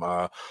time.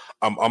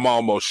 I'm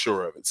almost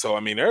sure of it. So,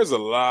 I mean, there's a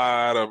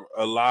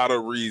lot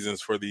of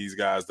reasons for these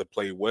guys to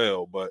play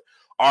well, but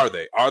are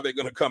they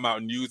going to come out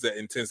and use that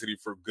intensity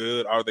for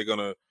good? Are they going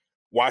to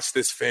watch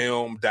this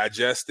film,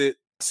 digest it,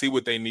 see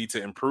what they need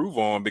to improve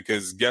on?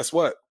 Because guess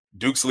what?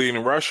 Duke's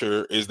leading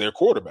rusher is their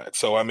quarterback.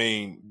 So, I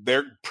mean,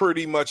 they're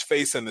pretty much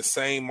facing the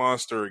same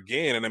monster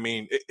again. And, I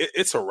mean,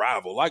 it's a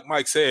rival. Like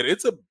Mike said,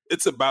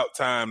 it's about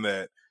time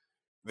that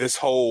this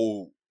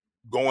whole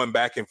going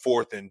back and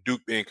forth and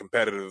Duke being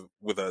competitive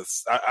with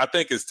us, I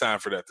think it's time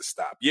for that to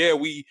stop. Yeah,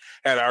 we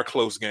had our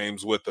close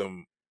games with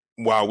them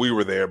while we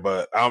were there,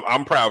 but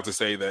I'm proud to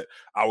say that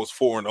I was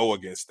 4-0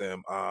 against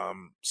them.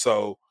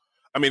 So,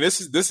 I mean,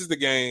 this is the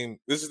game.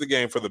 This is the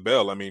game for the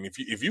bell. I mean,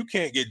 if you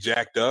can't get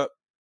jacked up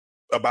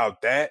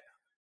about that,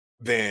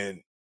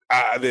 then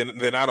I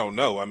don't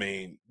know. I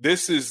mean,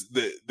 this is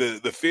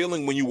the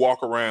feeling when you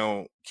walk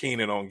around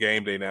Keenan on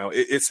game day now.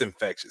 It's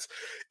infectious.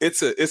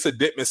 It's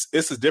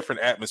a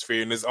different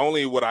atmosphere, and it's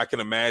only what I can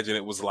imagine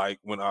it was like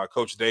when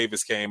Coach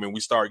Davis came and we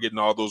started getting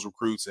all those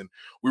recruits, and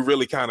we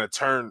really kind of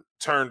turned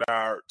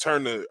our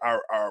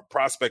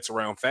prospects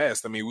around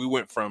fast. I mean, we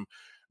went from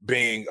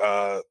being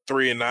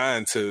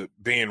 3-9 to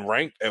being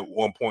ranked at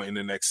one point in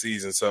the next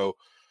season. So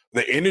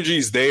the energy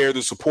is there,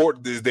 the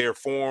support is there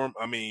for them.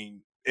 I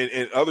mean,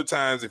 and other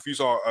times, if you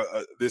saw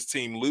this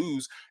team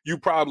lose, you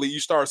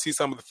start to see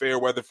some of the fair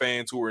weather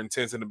fans who were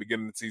intense in the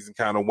beginning of the season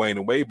kind of wane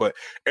away. But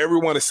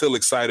everyone is still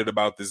excited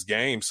about this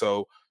game.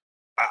 So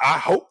I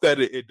hope that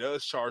it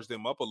does charge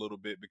them up a little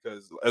bit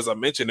because, as I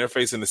mentioned, they're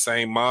facing the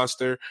same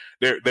monster.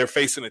 They're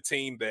facing a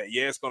team that,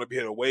 it's going to be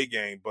an away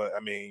game. But, I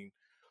mean,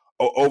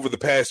 over the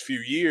past few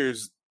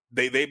years,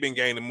 they've been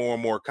gaining more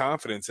and more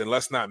confidence. And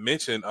let's not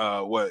mention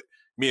what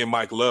me and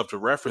Mike love to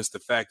reference, the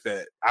fact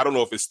that I don't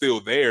know if it's still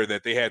there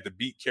that they had to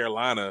beat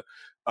Carolina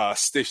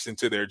stitched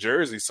into their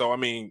jersey. So, I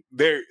mean,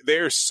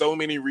 there's so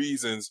many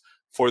reasons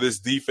for this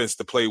defense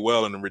to play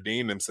well and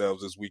redeem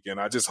themselves this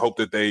weekend. I just hope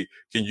that they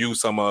can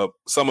use some of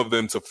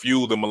them to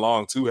fuel them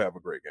along to have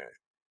a great game.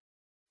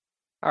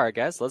 All right,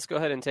 guys, let's go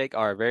ahead and take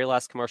our very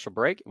last commercial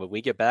break. When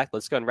we get back,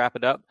 let's go and wrap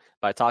it up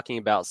by talking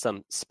about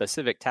some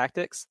specific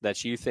tactics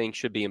that you think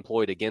should be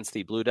employed against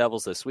the Blue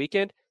Devils this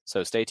weekend.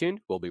 So stay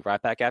tuned. We'll be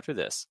right back after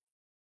this.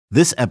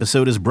 This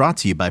episode is brought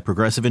to you by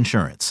Progressive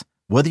Insurance.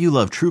 Whether you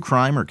love true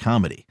crime or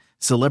comedy,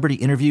 celebrity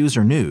interviews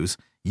or news,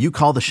 you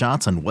call the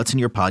shots on what's in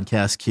your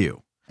podcast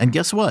queue. And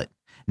guess what?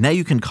 Now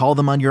you can call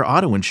them on your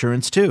auto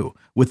insurance too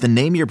with the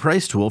Name Your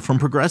Price tool from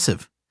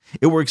Progressive.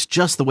 It works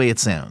just the way it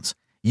sounds.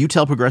 You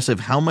tell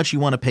Progressive how much you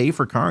want to pay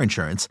for car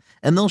insurance,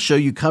 and they'll show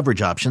you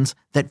coverage options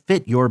that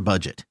fit your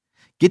budget.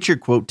 Get your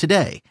quote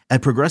today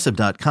at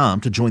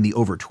Progressive.com to join the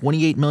over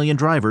 28 million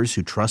drivers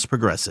who trust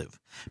Progressive.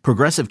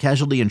 Progressive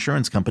Casualty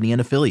Insurance Company and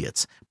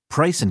Affiliates.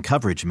 Price and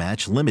coverage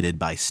match limited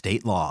by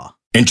state law.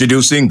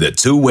 Introducing the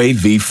Two-Way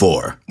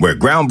V4, where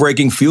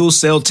groundbreaking fuel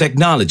cell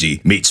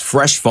technology meets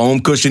fresh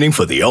foam cushioning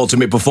for the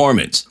ultimate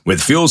performance. With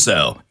Fuel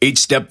Cell, each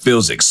step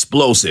feels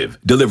explosive,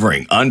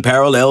 delivering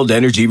unparalleled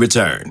energy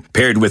return.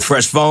 Paired with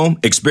fresh foam,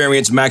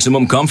 experience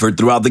maximum comfort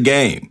throughout the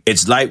game.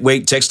 Its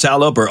lightweight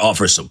textile upper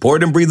offers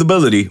support and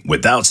breathability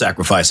without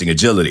sacrificing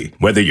agility.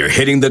 Whether you're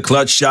hitting the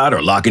clutch shot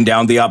or locking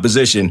down the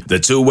opposition, the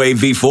Two-Way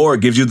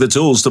V4 gives you the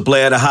tools to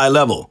play at a high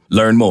level.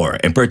 Learn more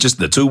and purchase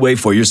the Two-Way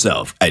for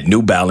yourself at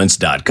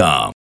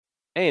NewBalance.com.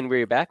 And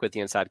we're back with the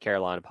Inside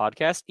Carolina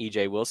podcast.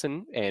 EJ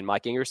Wilson and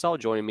Mike Ingersoll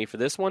joining me for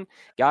this one.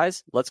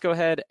 Guys, let's go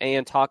ahead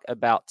and talk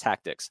about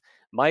tactics.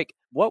 Mike,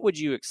 what would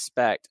you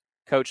expect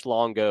Coach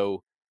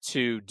Longo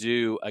to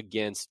do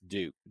against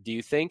Duke? Do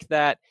you think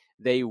that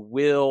they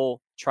will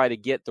try to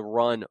get the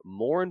run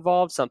more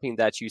involved, something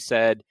that you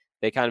said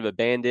they kind of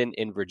abandoned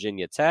in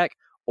Virginia Tech?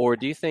 Or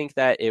do you think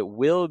that it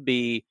will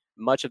be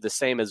much of the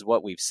same as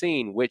what we've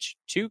seen, which,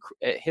 to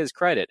his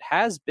credit,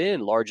 has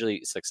been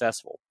largely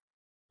successful?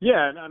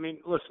 Yeah, I mean,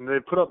 listen, they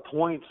put up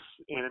points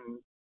in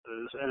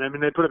And I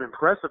mean, they put up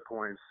impressive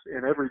points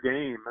in every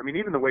game. I mean,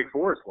 even the Wake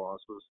Forest loss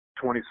was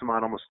 20 some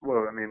odd, almost.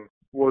 Well, I mean,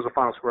 what was the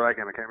final score of that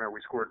game? I can't remember.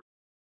 We scored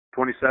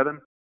 27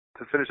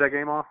 to finish that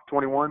game off,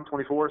 21,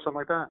 24, something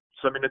like that.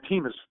 So I mean, the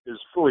team is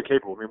fully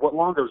capable. I mean, what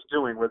Longo's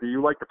doing, whether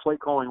you like the play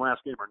calling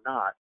last game or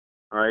not,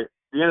 all right.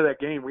 At the end of that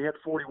game, we had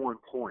 41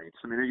 points.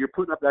 I mean, you're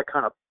putting up those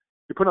kind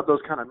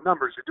of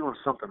numbers. You're doing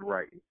something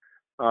right.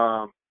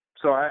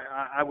 So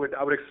I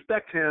would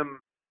expect him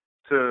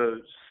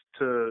to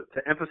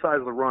emphasize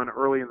the run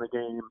early in the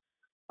game,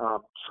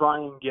 try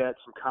and get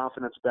some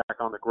confidence back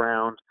on the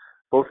ground,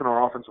 both in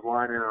our offensive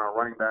line and in our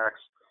running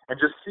backs, and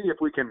just see if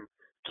we can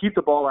keep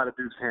the ball out of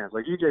Duke's hands.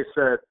 Like EJ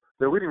said,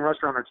 the leading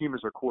rusher on our team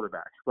is our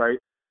quarterback, right?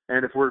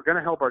 And if we're going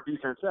to help our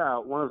defense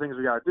out, one of the things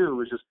we got to do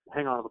is just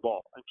hang on to the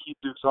ball and keep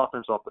Duke's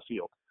offense off the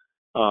field.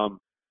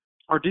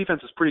 Our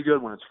defense is pretty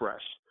good when it's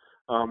fresh.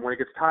 When it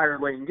gets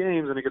tired late in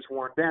games and it gets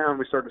worn down,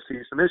 we start to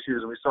see some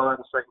issues, and we saw that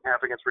in the second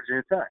half against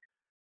Virginia Tech.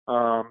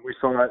 We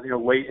saw that,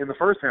 late in the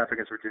first half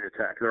against Virginia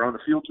Tech. They're on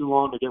the field too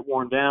long to get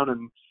worn down,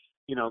 and,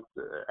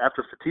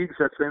 after fatigue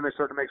sets in, they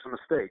start to make some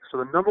mistakes. So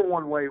the number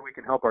one way we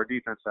can help our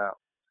defense out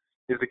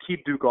is to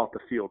keep Duke off the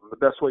field. And the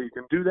best way you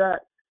can do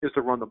that is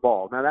to run the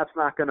ball. Now, that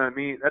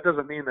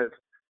doesn't mean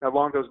that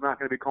Longo's not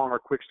going to be calling our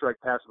quick strike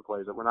passing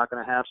plays, that we're not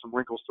going to have some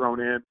wrinkles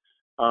thrown in,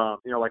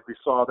 like we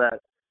saw that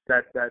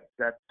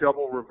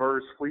double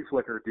reverse flea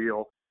flicker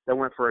deal that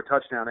went for a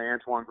touchdown to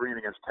Antoine Green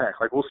against Tech.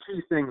 Like, we'll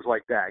see things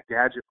like that,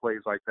 gadget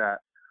plays like that,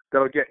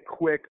 that'll get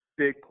quick,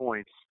 big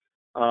points,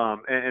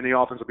 and the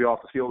offense will be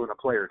off the field in a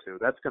play or two.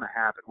 That's going to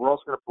happen. We're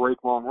also going to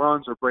break long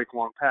runs or break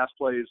long pass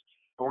plays,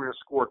 and we're going to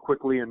score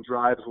quickly, and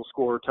drives will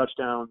score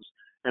touchdowns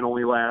and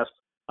only last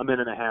a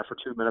minute and a half or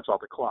 2 minutes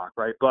off the clock,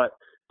 right? But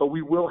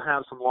we will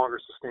have some longer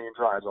sustained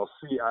drives.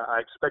 I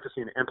expect to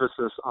see an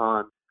emphasis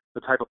on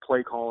the type of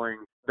play calling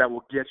that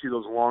will get you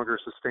those longer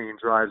sustained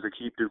drives to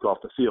keep Duke off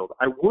the field.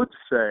 I would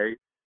say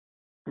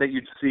that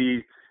you'd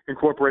see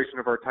incorporation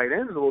of our tight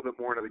ends a little bit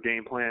more into the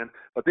game plan,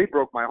 but they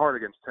broke my heart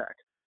against Tech.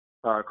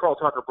 Carl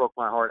Tucker broke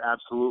my heart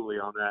absolutely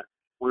on that.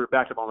 We were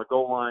backed up on the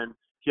goal line.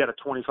 He had a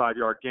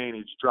 25-yard gain.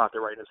 He just dropped it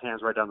right in his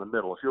hands right down the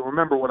middle. If you'll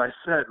remember what I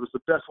said was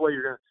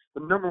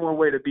the number one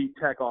way to beat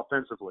Tech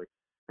offensively,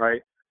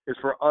 right, is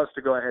for us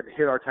to go ahead and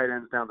hit our tight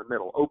ends down the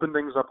middle, open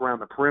things up around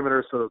the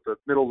perimeter so that the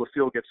middle of the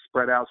field gets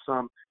spread out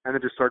some, and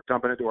then just start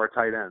dumping it to our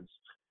tight ends.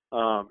 I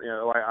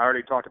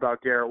already talked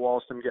about Garrett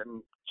Walston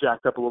getting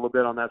jacked up a little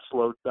bit on that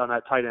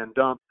tight end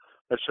dump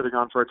that should have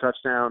gone for a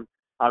touchdown.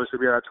 Obviously,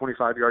 we had a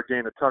 25-yard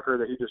gain to Tucker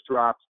that he just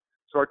dropped.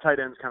 So our tight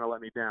ends kind of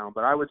let me down.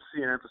 But I would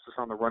see an emphasis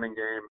on the running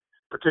game,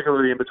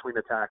 particularly in between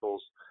the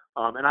tackles.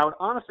 And I would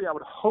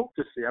hope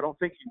to see, I don't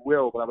think he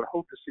will, but I would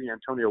hope to see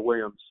Antonio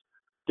Williams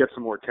get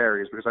some more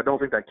carries, because I don't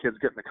think that kid's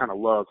getting the kind of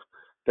love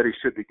that he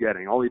should be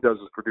getting. All he does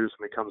is produce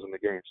when he comes in the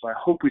game. So I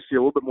hope we see a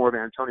little bit more of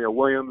Antonio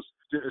Williams,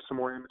 some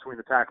more in between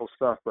the tackle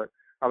stuff, but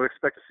I would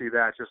expect to see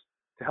that just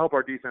to help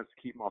our defense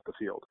to keep him off the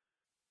field.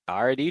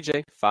 All right,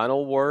 EJ,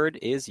 final word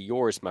is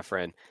yours, my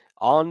friend.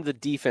 On the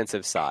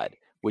defensive side,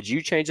 would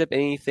you change up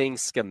anything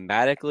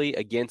schematically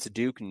against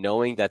Duke,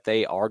 knowing that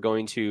they are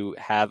going to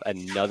have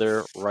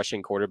another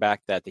rushing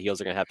quarterback that the Heels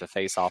are going to have to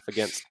face off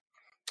against?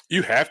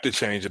 You have to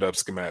change it up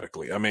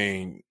schematically. I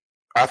mean,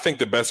 I think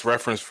the best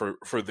reference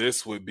for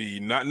this would be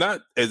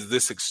not as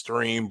this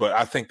extreme, but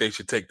I think they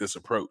should take this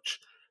approach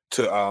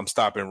to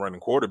stopping running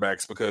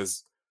quarterbacks,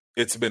 because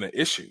it's been an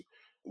issue.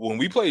 When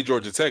we played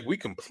Georgia Tech, we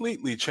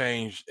completely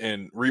changed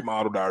and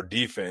remodeled our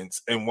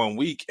defense in 1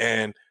 week,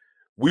 and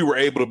we were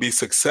able to be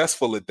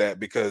successful at that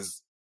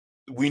because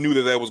we knew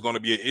that was going to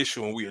be an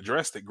issue and we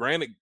addressed it.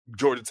 Granted,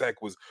 Georgia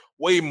Tech was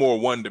way more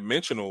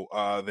one-dimensional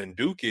than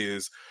Duke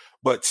is,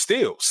 but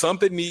still,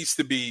 something needs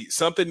to be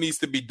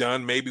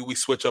done. Maybe we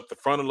switch up the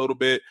front a little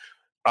bit.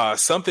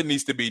 Something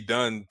needs to be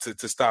done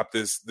to stop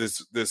this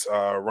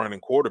running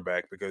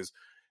quarterback, because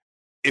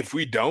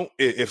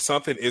if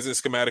something isn't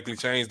schematically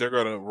changed, they're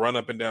going to run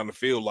up and down the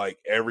field like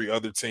every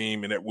other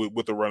team and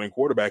with the running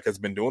quarterback has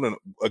been doing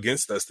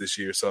against us this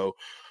year. So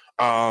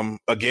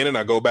again, and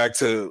I go back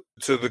to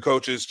the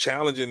coaches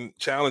challenging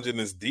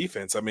this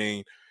defense. I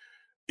mean,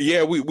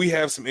 yeah, we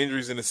have some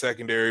injuries in the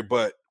secondary,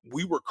 but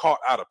we were caught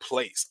out of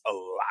place a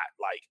lot.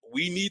 Like,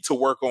 we need to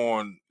work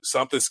on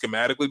something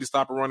schematically to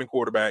stop a running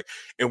quarterback,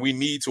 and we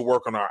need to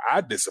work on our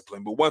eye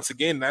discipline. But once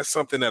again, that's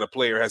something that a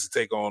player has to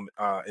take on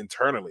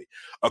internally.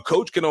 A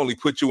coach can only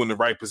put you in the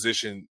right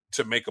position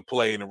to make a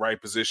play, in the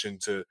right position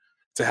to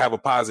have a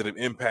positive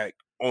impact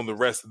on the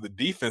rest of the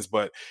defense.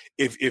 But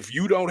if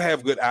you don't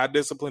have good eye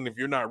discipline, if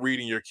you're not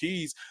reading your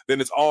keys,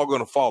 then it's all going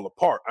to fall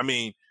apart. I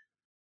mean,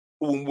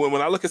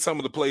 when I look at some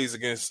of the plays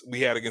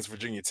we had against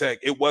Virginia Tech,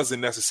 it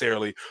wasn't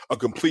necessarily a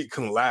complete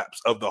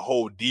collapse of the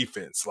whole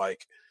defense.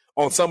 Like,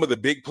 on some of the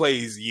big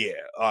plays,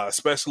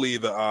 especially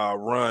the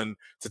run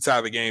to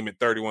tie the game at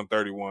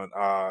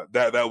 31-31,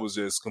 that was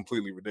just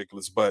completely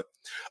ridiculous. But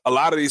a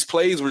lot of these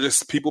plays were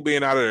just people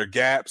being out of their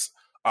gaps,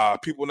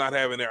 people not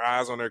having their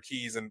eyes on their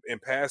keys and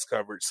pass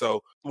coverage.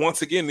 So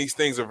once again, these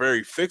things are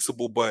very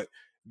fixable, but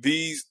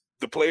these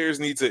the players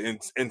need to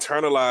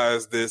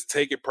internalize this,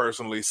 take it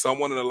personally.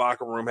 Someone in the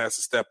locker room has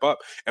to step up.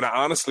 And I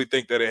honestly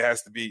think that it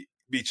has to be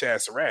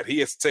Chad Surratt. He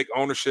has to take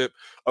ownership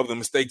of the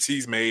mistakes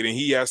he's made, and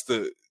he has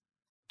to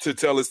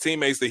tell his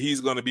teammates that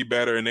he's going to be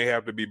better, and they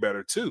have to be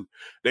better too.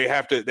 They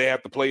have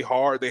to play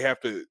hard. They have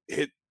to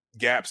hit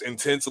gaps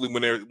intensely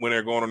when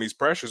they're going on these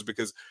pressures,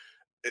 because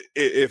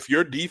if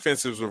your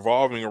defense is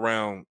revolving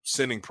around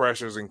sending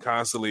pressures and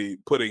constantly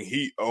putting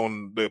heat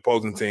on the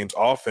opposing team's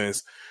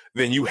offense,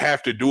 then you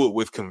have to do it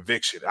with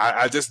conviction.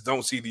 I just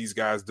don't see these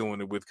guys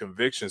doing it with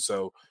conviction.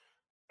 So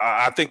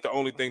I think the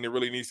only thing that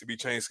really needs to be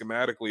changed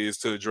schematically is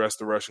to address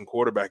the Russian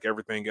quarterback.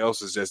 Everything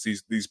else is just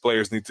these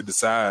players need to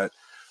decide,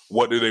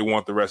 what do they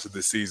want the rest of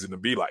the season to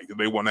be like? Do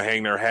they want to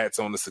hang their hats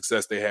on the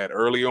success they had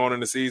early on in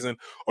the season,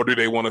 or do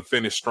they want to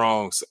finish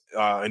strong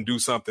and do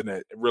something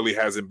that really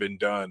hasn't been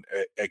done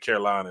at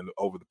Carolina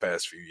over the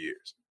past few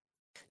years?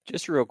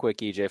 Just real quick,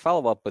 EJ,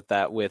 follow up with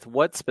that. With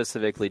what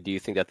specifically do you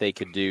think that they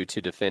could do to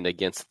defend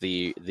against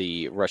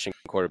the Russian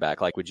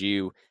quarterback? Like, would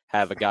you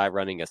have a guy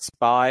running a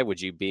spy?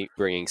 Would you be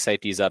bringing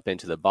safeties up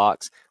into the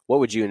box? What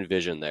would you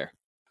envision there?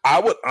 I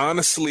would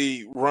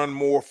honestly run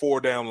more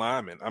 4-down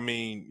linemen. I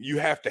mean, you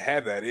have to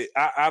have that.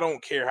 I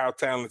don't care how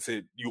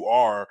talented you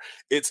are.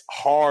 It's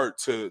hard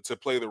to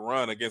play the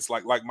run against,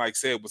 like Mike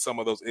said, with some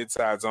of those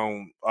inside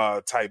zone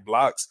type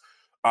blocks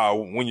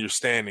when you're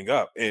standing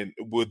up. And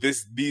with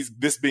this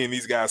being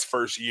these guys'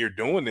 first year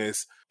doing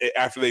this,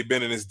 after they've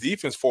been in this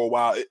defense for a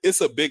while,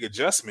 it's a big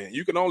adjustment.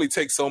 You can only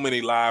take so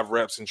many live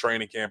reps in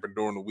training camp and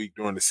during the week,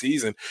 during the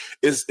season.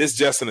 It's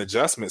just an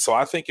adjustment. So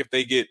I think if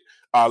they get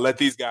let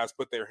these guys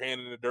put their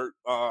hand in the dirt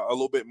a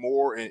little bit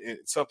more, and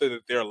something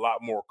that they're a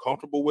lot more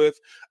comfortable with,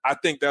 I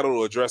think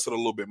that'll address it a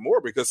little bit more,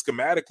 because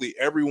schematically,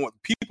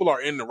 people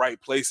are in the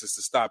right places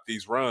to stop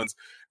these runs.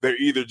 They're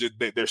either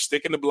they're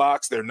sticking to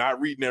blocks, they're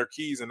not reading their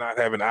keys, and not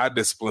having eye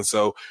discipline.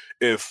 So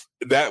if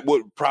that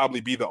would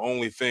probably be the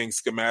only thing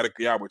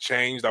schematically I would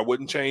change. I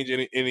wouldn't change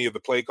any of the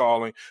play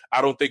calling.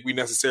 I don't think we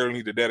necessarily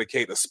need to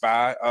dedicate a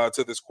spy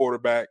to this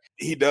quarterback.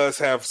 He does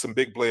have some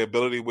big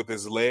playability with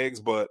his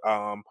legs, but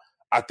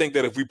I think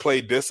that if we play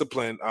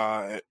discipline,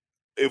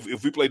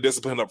 if we play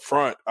discipline up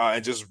front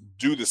and just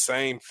do the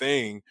same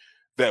thing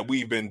that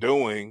we've been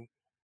doing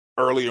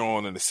earlier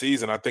on in the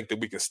season, I think that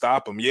we can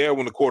stop him. Yeah,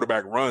 when the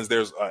quarterback runs,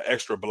 there's an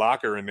extra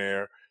blocker in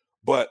there.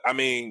 But, I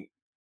mean,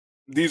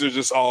 these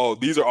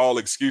are all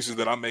excuses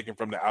that I'm making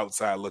from the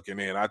outside looking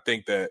in. I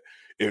think that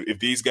if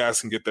these guys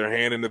can get their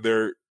hand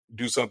into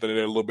do something that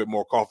they're a little bit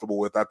more comfortable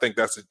with, I think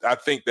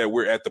that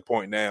we're at the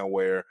point now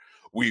where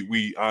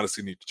we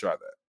honestly need to try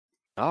that.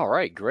 All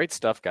right, great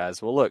stuff,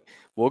 guys. Well, look,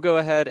 we'll go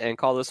ahead and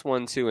call this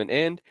one to an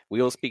end.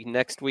 We will speak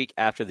next week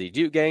after the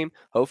Duke game.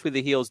 Hopefully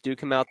the Heels do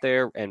come out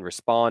there and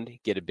respond,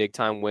 get a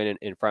big-time win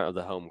in front of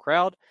the home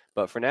crowd.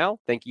 But for now,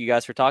 thank you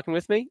guys for talking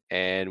with me,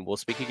 and we'll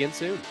speak again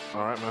soon.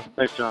 All right, man.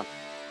 Thanks, John.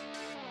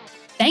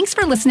 Thanks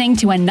for listening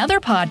to another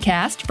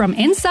podcast from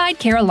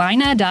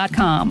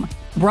InsideCarolina.com.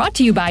 Brought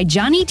to you by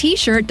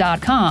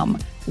JohnnyT-Shirt.com.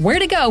 Where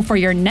to go for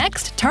your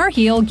next Tar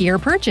Heel gear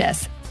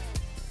purchase.